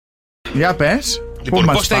Για πες. Λοιπόν,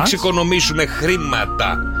 πώς θα εξοικονομήσουμε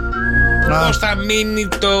χρήματα? Πώς θα μείνει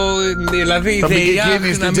το. Δηλαδή η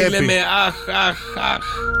ΔΕΗ να μην λέμε αχ.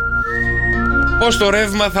 Πώς το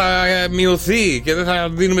ρεύμα θα μειωθεί και δεν θα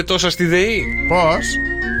δίνουμε τόσα στη ΔΕΗ? Πώς?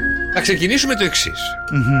 Θα ξεκινήσουμε το εξής.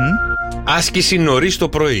 Άσκηση νωρίς το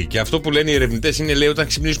πρωί. Και αυτό που λένε οι ερευνητές είναι, λέει, όταν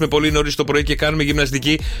ξυπνήσουμε πολύ νωρίς το πρωί και κάνουμε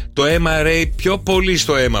γυμναστική, το αίμα ρέει πιο πολύ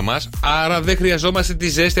στο αίμα μας. Άρα δεν χρειαζόμαστε τη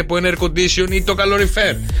ζέστη από ένα air condition ή το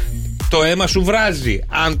καλοριφέρ. Το αίμα σου βράζει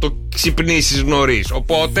αν το ξυπνήσεις νωρίς.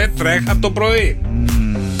 Οπότε τρέχα το πρωί.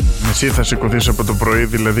 Εσύ θα σηκωθείς από το πρωί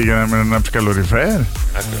δηλαδή για να μην ανάψεις καλοριφέρ?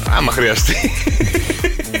 Άμα χρειαστεί.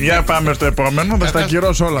 Για πάμε στο επόμενο, θα στα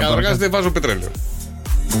ακυρώσω όλα. Καταρχάς δεν βάζω πετρέλαιο.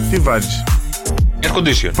 Τι βάζεις? Air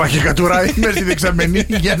condition. Παχεκατουράει μέσα στη δεξαμενή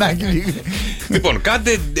για να γίνει. Λοιπόν,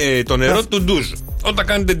 κάντε το νερό του ντουζ. Όταν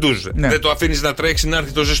κάνετε ντουζ, δεν το αφήνεις να τρέξει να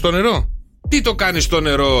έρθει το ζεστό νερό? Τι το κάνεις στο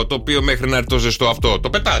νερό το οποίο μέχρι να έρθει το ζεστό αυτό? Το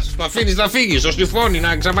πετάς, το αφήνεις να φύγει, το στυφώνει,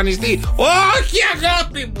 να εξαφανιστεί? Όχι,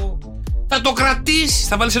 αγάπη μου! Θα το κρατήσεις,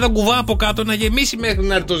 θα βάλεις ένα κουβά από κάτω να γεμίσει μέχρι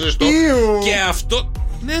να έρθει το ζεστό. Και αυτό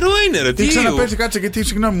νερό είναι, ρε. Τι ξαναπέρσι, κάτσε, γιατί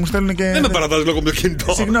συγγνώμη, μου στέλνουν και. Δεν με παρατάς λόγω με το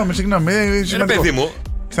κινητό. Συγγνώμη. Παιδί μου.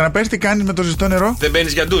 Ξαναπες τι κάνεις με το ζεστό νερό? Δεν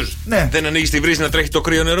μπαίνεις για ντουζ. Ναι. Δεν ανοίγεις τη βρύση να τρέχει το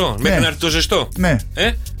κρύο νερό μέχρι να έρθει το ζεστό. Ναι.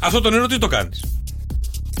 Αυτό το νερό τι το κάνεις?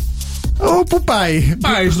 Πού πάει?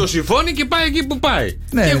 Πάει στο σιφόνι και πάει εκεί που πάει.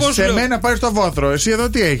 Ναι, και εγώ σε μένα πάει στο Βόθρο. Εσύ εδώ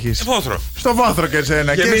τι έχεις? Βόθρο. Στο Βόθρο και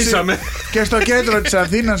εσένα. Γεμίσαμε. Και στο κέντρο της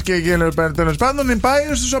Αθήνας και τέλος πάντων πάει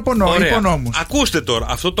στους υπονόμους. Ακούστε τώρα.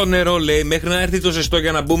 Αυτό το νερό, λέει, μέχρι να έρθει το ζεστό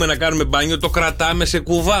για να μπούμε να κάνουμε μπάνιο, το κρατάμε σε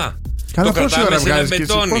κουβά. Καλά,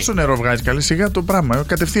 πόσο νερό βγάζει? Καλή, σιγά το πράγμα.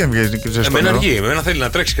 Κατευθείαν βγάζει και ζεστό. Εμένα αργεί. Εμένα θέλει να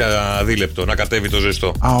τρέξει cada δίλεπτο να κατέβει το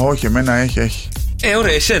ζεστό. Α, όχι, εμένα έχει.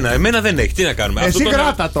 Ωραία, εσένα. Εμένα δεν έχει. Τι να κάνουμε? Εσύ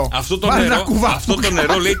κράτα το. Αυτό το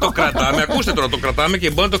νερό, λέει, το κρατάμε. Ακούστε τώρα, το κρατάμε και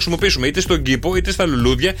μπορούμε να το χρησιμοποιήσουμε είτε στον κήπο, είτε στα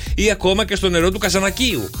λουλούδια ή ακόμα και στο νερό του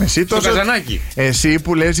καζανακίου. Στο καζανάκι. Εσύ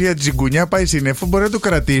που λες για τζιγκουνιά πάει σύννεφο, μπορεί να το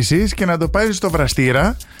κρατήσεις και να το πάρεις στο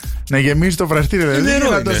βραστήρα. Να γεμίσει το βραστήριο, δηλαδή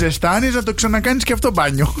να το ζεστάνεις, να το ξανακάνεις και αυτό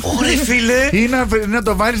μπάνιο. Ωραία, φίλε! Ή να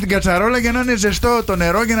το βάλεις στην κατσαρόλα για να είναι ζεστό το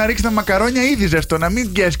νερό, για να ρίξεις τα μακαρόνια ήδη ζεστό, να μην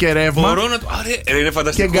γκες και ρεύμα. Μπορώ να το. Άρα, είναι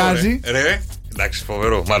φανταστικό. Και γκάζι. Ρε. Εντάξει,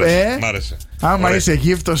 φοβερό. Μ' άρεσε. Άμα είσαι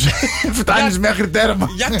γύφτος, φτάνεις μέχρι τέρμα.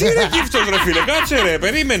 Γιατί είναι γύφτος, ρε φίλε? Κάτσε, ρε.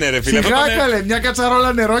 Περίμενε, ρε φίλε. Σιγά, καλέ, μια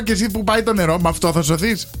κατσαρόλα νερό και εσύ που πάει το νερό, με αυτό θα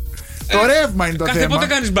σωθείς? Το ρεύμα είναι το θέμα. Κάθε πότε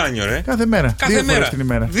κάνεις μπάνιο, ρε? Κάθε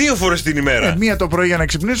μέρα. Δύο φορές την ημέρα. Μία το πρωί για να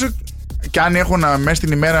ξυπνήσω. Και αν έχω μέσα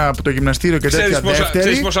στην ημέρα από το γυμναστήριο και τέτοια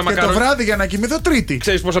δεύτερη. Και το βράδυ για να κοιμηθώ τρίτη.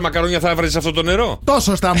 Ξέρεις πόσα μακαρόνια θα έβραζες αυτό το νερό?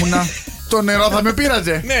 Τόσο στάμουνα. Το νερό θα με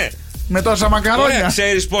πείραζε. Ναι. Με τόσα μακαρόνια.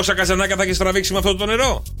 Ξέρεις πόσα καζανάκια θα έχεις τραβήξει με αυτό το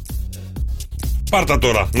νερό? Πάρτα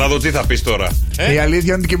τώρα, να δω τι θα πεις τώρα. Η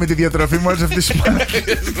αλήθεια είναι και με τη διατροφή μου όλες αυτές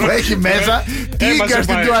που έχει μέσα. Τίγκα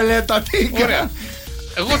στην τουαλέτα, τίγκα.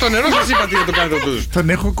 Εγώ το νερό σας είπα τι να το κάνετε τους. Τον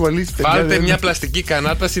έχω κολλήσει. Βάλτε μια πλαστική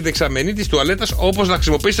κανάτα στη δεξαμενή της τουαλέτας, όπως να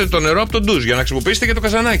χρησιμοποιήσετε το νερό από τον ντουζ, για να χρησιμοποιήσετε και το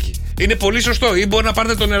καζανάκι. Είναι πολύ σωστό. Ή μπορεί να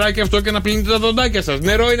πάρετε το νεράκι αυτό και να πλύνετε τα δοντάκια σας.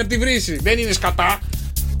 Νερό είναι από τη βρύση. Δεν είναι σκατά.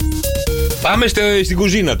 Πάμε στην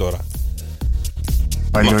κουζίνα τώρα.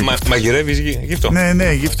 Μαγειρεύεις γύφτο?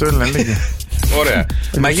 Ναι, γύφτο, έλα, λέγε. Ωραία.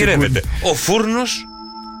 Μαγειρεύεται. Ο φούρνος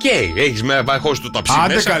καίει. Έχεις με χώσει το ταψί μέσα.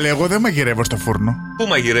 Άντε καλέ, εγώ δεν μαγειρεύω στο φούρνο. Πού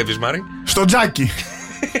μαγειρεύεις, Μάρη? Στο τζάκι.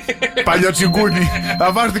 Παλιό τσιγκούνι. Θα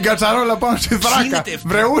βάζεις την κατσαρόλα πάνω στη δράκα.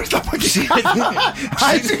 Βρεούς τα πακιά.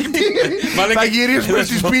 Αϊσιχτήρι. Θα γυρίσουμε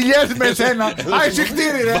στις σπηλιές με σένα.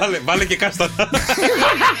 Αϊσιχτήρι, ρε. Βάλε και κάστανα.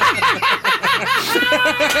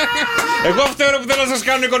 Εγώ αυτό που θέλω να σας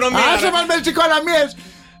κάνω οικονομία. Άσε μας με τις οικονομίες.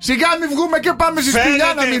 Σιγά μην βγούμε και πάμε στη σπηλιά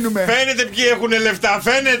να μείνουμε. Φαίνεται ποιοι έχουν λεφτά,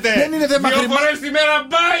 φαίνεται. Δεν είναι θέμα χρημάτων. 2 φορές τη μέρα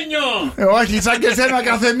μπάνιο. Όχι, σαν και σένα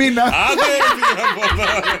κάθε μήνα. Άντε,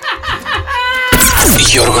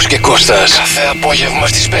 Γιώργος και Κώστας, κάθε απόγευμα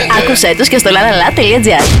στις 5. Άκουσέ τους και στο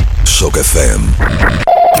lalala.gr. Σοκ FM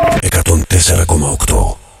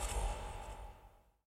 104,8.